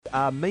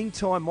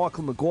Meantime,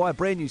 Michael Maguire,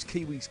 brand new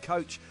Kiwis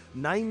coach,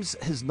 names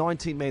his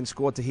 19-man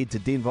squad to head to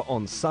Denver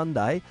on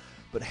Sunday.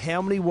 But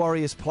how many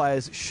Warriors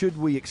players should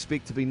we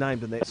expect to be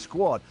named in that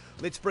squad?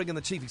 Let's bring in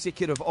the Chief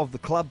Executive of the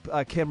club,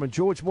 Cameron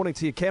George. Morning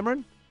to you,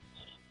 Cameron.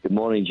 Good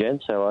morning,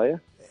 gents. How are you?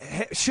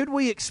 Should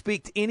we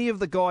expect any of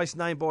the guys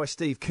named by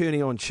Steve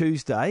Kearney on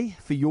Tuesday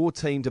for your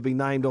team to be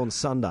named on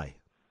Sunday?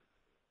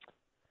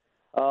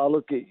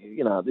 Look,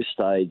 at this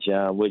stage,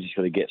 we're just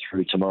got to get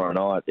through tomorrow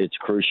night. It's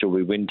crucial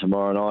we win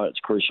tomorrow night. It's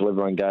crucial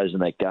everyone goes in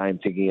that game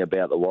thinking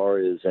about the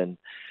Warriors. And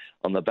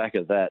on the back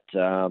of that,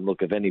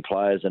 look, if any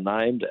players are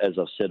named, as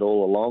I've said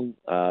all along,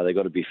 they've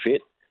got to be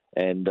fit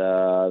and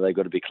they've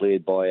got to be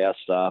cleared by our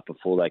staff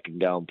before they can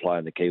go and play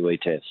in the Kiwi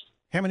test.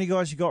 How many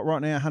guys you got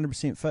right now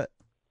 100% fit?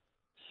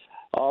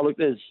 Oh, look,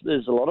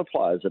 there's a lot of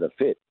players that are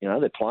fit.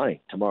 They're playing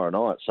tomorrow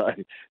night, so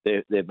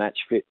they're match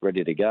fit,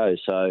 ready to go.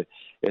 So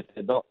if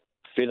they're not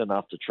fit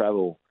enough to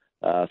travel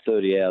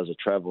 30 hours of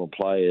travel and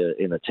play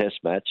in a test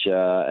match,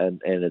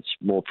 and it's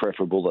more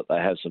preferable that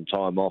they have some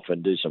time off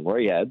and do some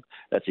rehab,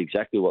 that's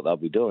exactly what they'll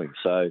be doing.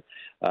 So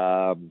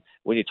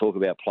when you talk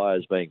about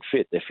players being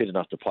fit, they're fit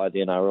enough to play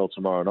the NRL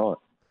tomorrow night.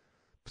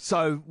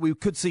 So we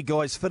could see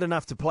guys fit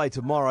enough to play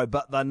tomorrow,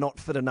 but they're not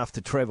fit enough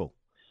to travel.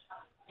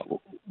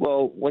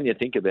 Well, when you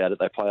think about it,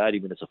 they play 80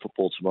 minutes of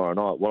football tomorrow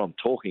night. What I'm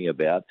talking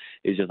about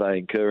is if they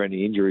incur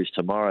any injuries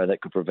tomorrow,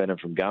 that could prevent them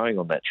from going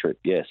on that trip.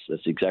 Yes,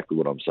 that's exactly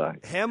what I'm saying.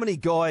 How many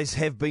guys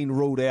have been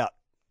ruled out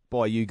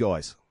by you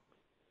guys?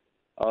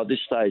 At this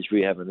stage,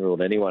 we haven't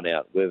ruled anyone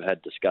out. We've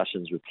had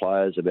discussions with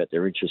players about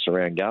their interests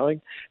around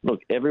going.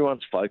 Look,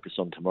 everyone's focused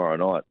on tomorrow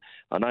night.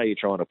 I know you're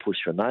trying to push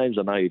for names.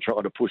 I know you're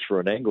trying to push for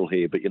an angle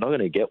here, but you're not going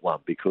to get one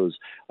because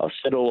I've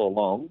said all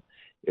along,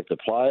 if the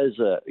players,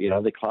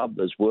 the club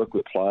has worked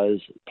with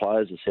players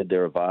have said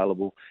they're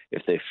available.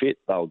 If they're fit,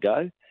 they'll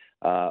go.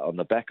 On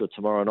the back of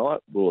tomorrow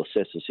night, we'll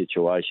assess the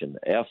situation.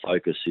 Our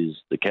focus is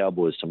the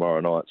Cowboys tomorrow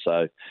night.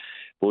 So,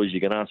 boys, you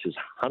can ask us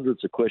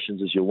hundreds of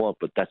questions as you want,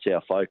 but that's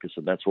our focus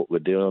and that's what we're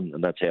doing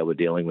and that's how we're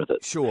dealing with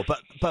it. Sure,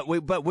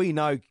 but we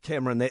know,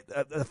 Cameron, that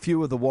a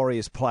few of the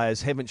Warriors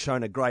players haven't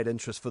shown a great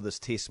interest for this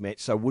test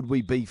match. So would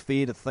we be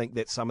fair to think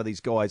that some of these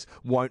guys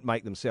won't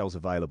make themselves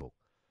available?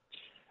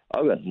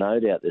 I've got no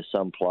doubt there's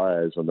some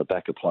players on the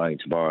back of playing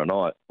tomorrow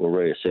night will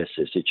reassess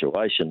their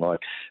situation.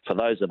 Like, for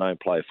those that don't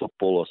play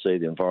football or see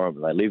the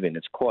environment they live in,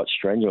 it's quite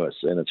strenuous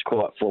and it's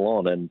quite full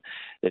on, and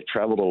they've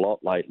travelled a lot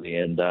lately.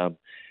 And,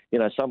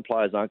 some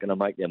players aren't going to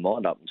make their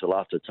mind up until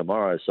after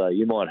tomorrow. So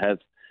you might have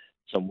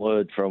some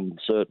word from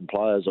certain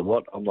players or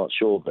what, I'm not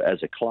sure. But as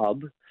a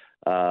club,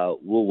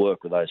 we'll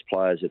work with those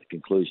players at the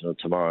conclusion of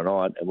tomorrow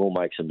night and we'll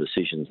make some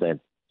decisions then.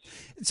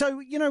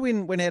 So,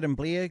 when Adam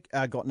Blair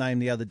got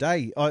named the other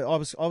day, I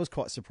was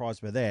quite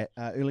surprised by that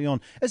early on.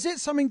 Is that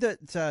something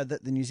that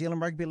the New Zealand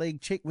Rugby League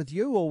checked with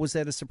you, or was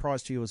that a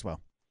surprise to you as well?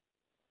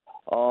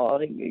 I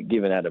think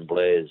given Adam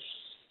Blair's,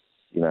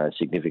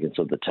 significance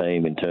of the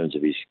team in terms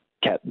of his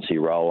captaincy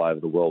role over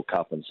the World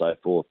Cup and so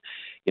forth,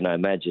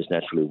 Madge has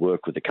naturally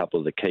worked with a couple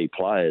of the key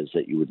players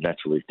that you would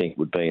naturally think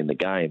would be in the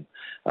game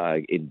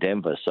in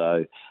Denver.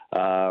 So,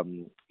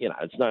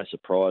 it's no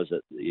surprise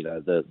that,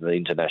 the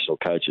international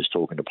coach is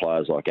talking to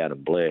players like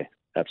Adam Blair.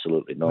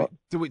 Absolutely not.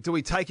 Do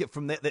we take it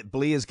from that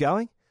Blair's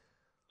going?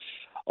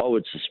 I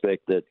would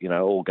suspect that,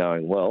 all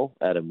going well,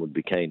 Adam would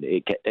be keen.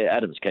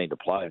 Adam's keen to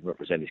play and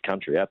represent his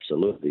country.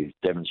 Absolutely. He's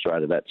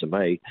demonstrated that to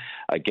me.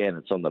 Again,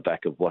 it's on the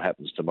back of what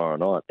happens tomorrow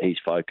night. His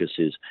focus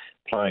is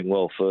playing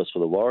well first for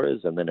the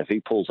Warriors, and then if he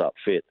pulls up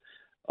fit,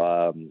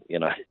 I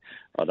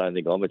don't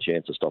think I'm a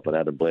chance of stopping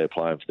Adam Blair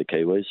playing for the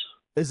Kiwis.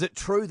 Is it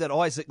true that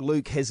Isaac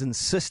Luke has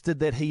insisted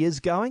that he is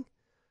going?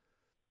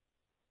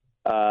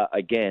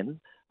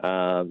 Again,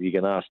 you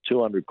can ask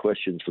 200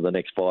 questions for the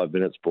next 5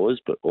 minutes, boys,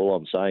 but all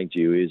I'm saying to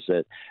you is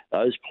that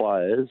those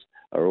players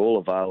are all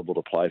available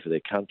to play for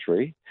their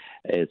country.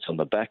 It's on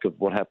the back of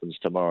what happens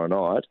tomorrow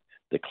night.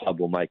 The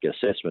club will make an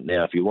assessment.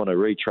 Now, if you want to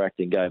retract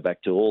and go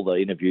back to all the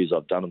interviews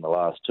I've done in the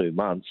last 2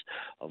 months,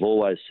 I've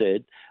always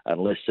said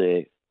unless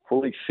they're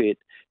fully fit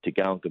to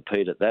go and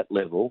compete at that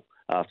level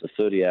after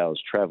 30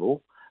 hours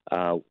travel,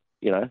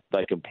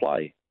 they can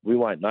play. We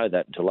won't know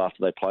that until after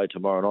they play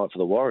tomorrow night for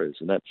the Warriors,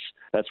 and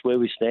that's where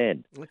we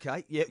stand.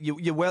 Okay, yeah,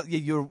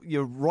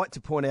 you're right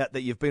to point out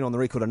that you've been on the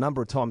record a number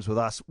of times with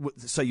us,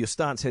 so your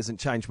stance hasn't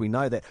changed. We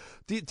know that.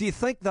 Do you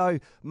think, though,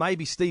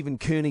 maybe Stephen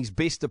Kearney's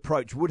best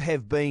approach would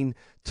have been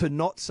to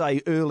not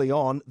say early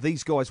on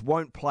these guys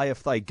won't play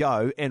if they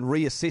go, and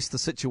reassess the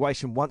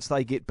situation once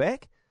they get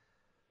back?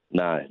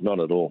 No, not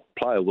at all.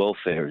 Player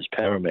welfare is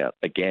paramount.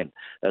 Again,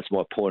 that's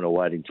my point of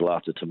waiting till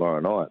after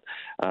tomorrow night.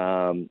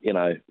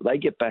 They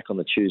get back on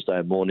the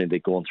Tuesday morning.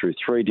 They've gone through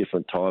 3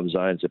 different time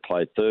zones. They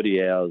played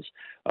 30 hours.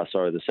 They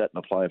sat in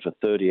a plane for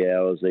 30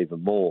 hours,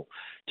 even more,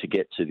 to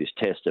get to this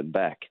test and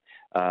back.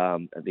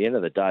 At the end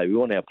of the day, we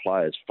want our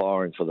players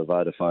firing for the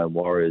Vodafone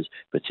Warriors,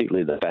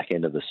 particularly the back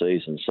end of the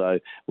season. So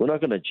we're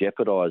not going to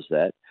jeopardise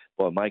that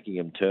by making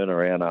them turn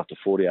around after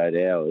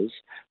 48 hours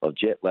of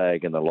jet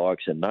lag and the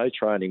likes and no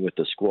training with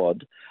the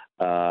squad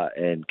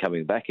and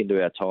coming back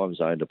into our time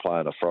zone to play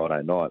on a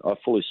Friday night. I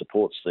fully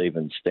support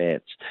Stephen's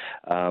stance.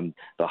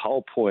 The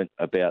whole point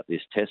about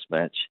this test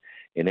match,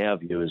 in our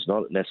view, is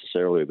not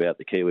necessarily about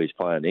the Kiwis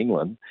playing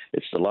England.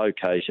 It's the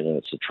location and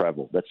it's the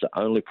travel. That's the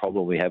only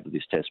problem we have with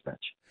this test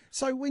match.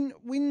 So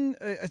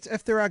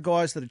if there are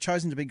guys that have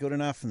chosen to be good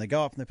enough and they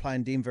go up and they play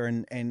in Denver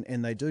and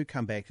they do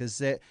come back, just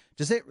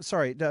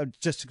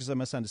because I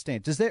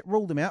misunderstand, does that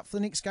rule them out for the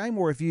next game,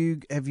 or have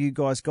you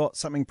guys got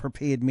something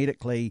prepared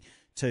medically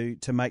to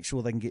make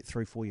sure they can get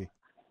through for you?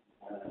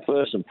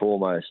 First and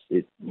foremost,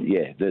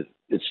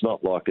 it's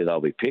not likely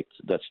they'll be picked.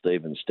 That's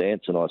Stephen's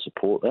stance, and I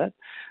support that.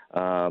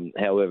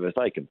 However, if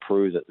they can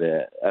prove that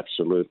they're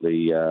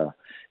absolutely,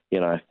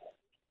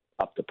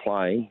 up to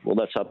playing, well,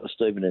 that's up to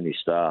Stephen and his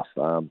staff.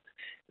 At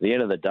the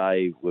end of the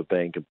day, we've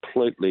been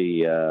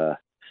completely,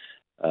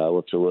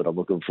 what's the word I'm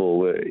looking for?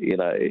 We've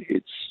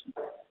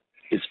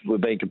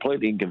been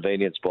completely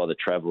inconvenienced by the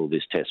travel of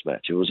this test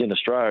match. If it was in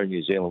Australia and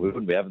New Zealand, we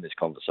wouldn't be having this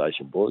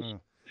conversation, boys.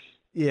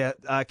 Yeah,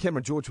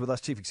 Cameron George with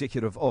us, Chief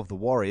Executive of the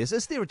Warriors.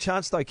 Is there a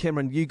chance, though,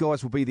 Cameron, you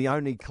guys will be the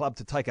only club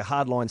to take a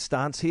hardline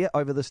stance here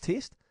over this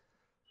test?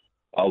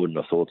 I wouldn't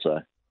have thought so.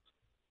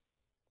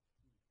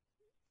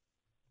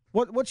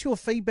 What's your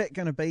feedback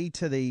going to be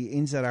to the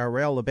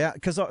NZRL about?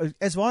 Because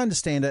as I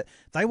understand it,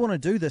 they want to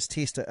do this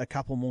test a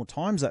couple more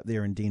times up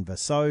there in Denver.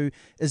 So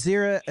is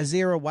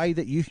there a way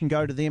that you can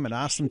go to them and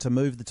ask them to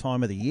move the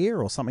time of the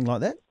year or something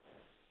like that?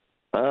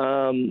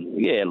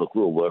 Look,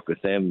 we'll work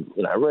with them.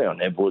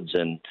 Ryan Edwards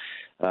and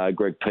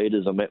Greg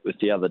Peters I met with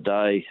the other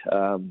day.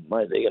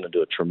 Mate, they're going to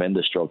do a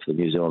tremendous job for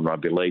the New Zealand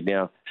Rugby League.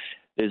 Now,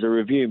 there's a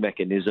review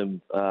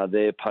mechanism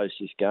there post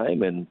this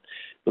game, and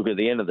look, at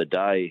the end of the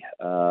day,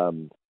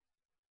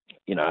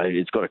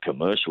 it's got to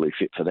commercially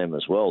fit for them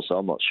as well. So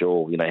I'm not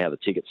sure, how the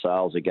ticket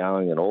sales are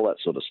going and all that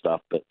sort of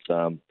stuff. But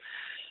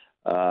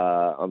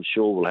I'm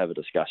sure we'll have a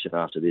discussion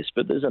after this.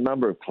 But there's a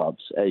number of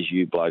clubs, as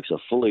you blokes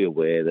are fully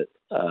aware,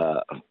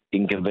 that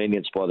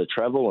inconvenienced by the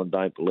travel and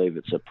don't believe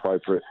it's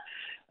appropriate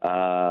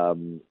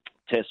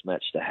test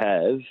match to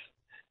have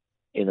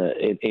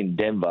in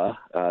Denver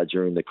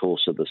during the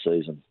course of the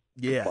season.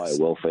 Yes. Player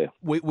welfare.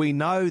 We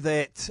know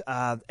that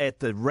at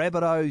the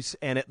Rabbitohs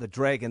and at the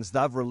Dragons,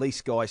 they've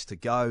released guys to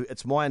go.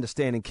 It's my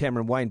understanding,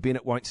 Cameron, Wayne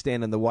Bennett won't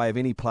stand in the way of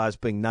any players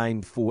being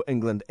named for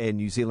England and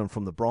New Zealand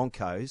from the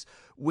Broncos.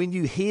 When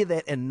you hear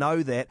that and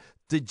know that,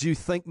 did you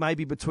think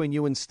maybe between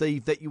you and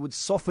Steve that you would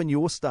soften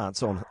your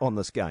stance on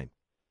this game?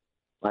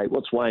 Mate,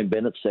 what's Wayne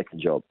Bennett's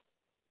second job?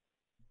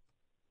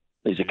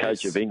 He's a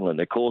coach of England.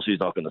 Of course he's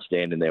not going to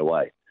stand in their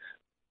way.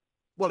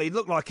 Well, he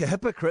looked like a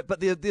hypocrite, but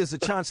there's a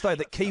chance, though,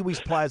 that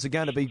Kiwis players are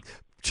going to be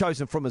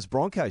chosen from his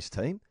Broncos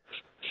team.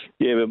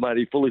 Yeah, but, mate,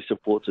 he fully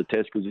supports the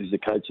test because he's the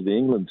coach of the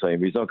England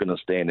team. He's not going to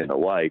stand in the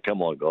way.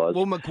 Come on, guys.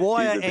 Well,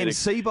 Maguire and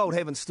Seibold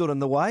haven't stood in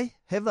the way,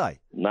 have they?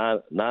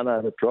 No,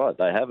 that's right.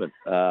 They haven't.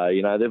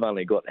 They've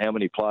only got how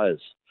many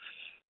players?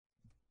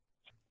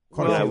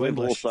 We've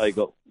also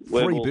got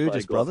three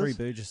Burgess brothers.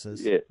 3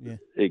 Burgesses. Yeah,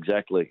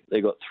 exactly. They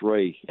got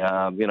 3.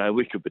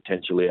 We could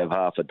potentially have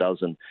half a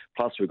dozen.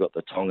 Plus, we've got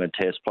the Tonga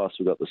test. Plus,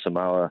 we've got the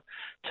Samoa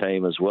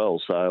team as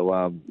well.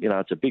 So,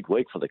 it's a big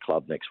week for the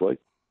club next week.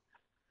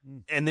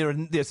 And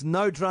there's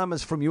no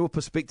dramas from your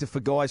perspective for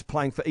guys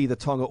playing for either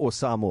Tonga or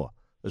Samoa.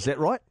 Is that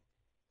right?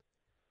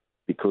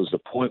 Because the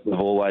point we've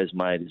always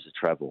made is the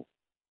travel.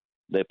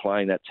 They're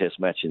playing that test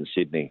match in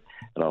Sydney.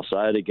 And I'll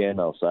say it again,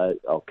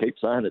 I'll keep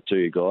saying it to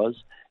you guys.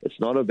 It's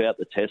not about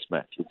the test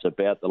match. It's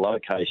about the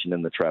location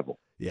and the travel.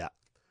 Yeah.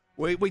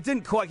 We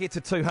didn't quite get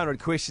to 200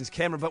 questions,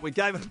 Cameron, but we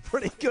gave it a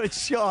pretty good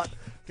shot.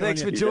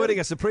 Thanks for joining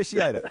us.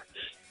 Appreciate it.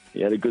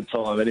 You had a good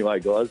time anyway,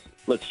 guys.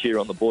 Let's cheer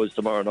on the boys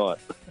tomorrow night.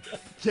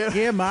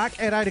 Yeah,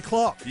 Mark, at 8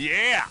 o'clock.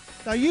 Yeah.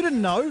 No, you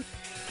didn't know.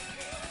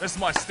 This is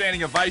my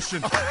standing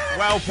ovation.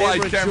 Well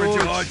played, Cameron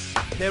George.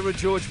 Cameron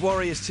George,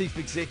 Warriors Chief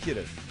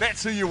Executive.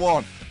 That's who you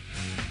want.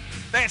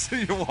 That's who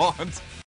you want.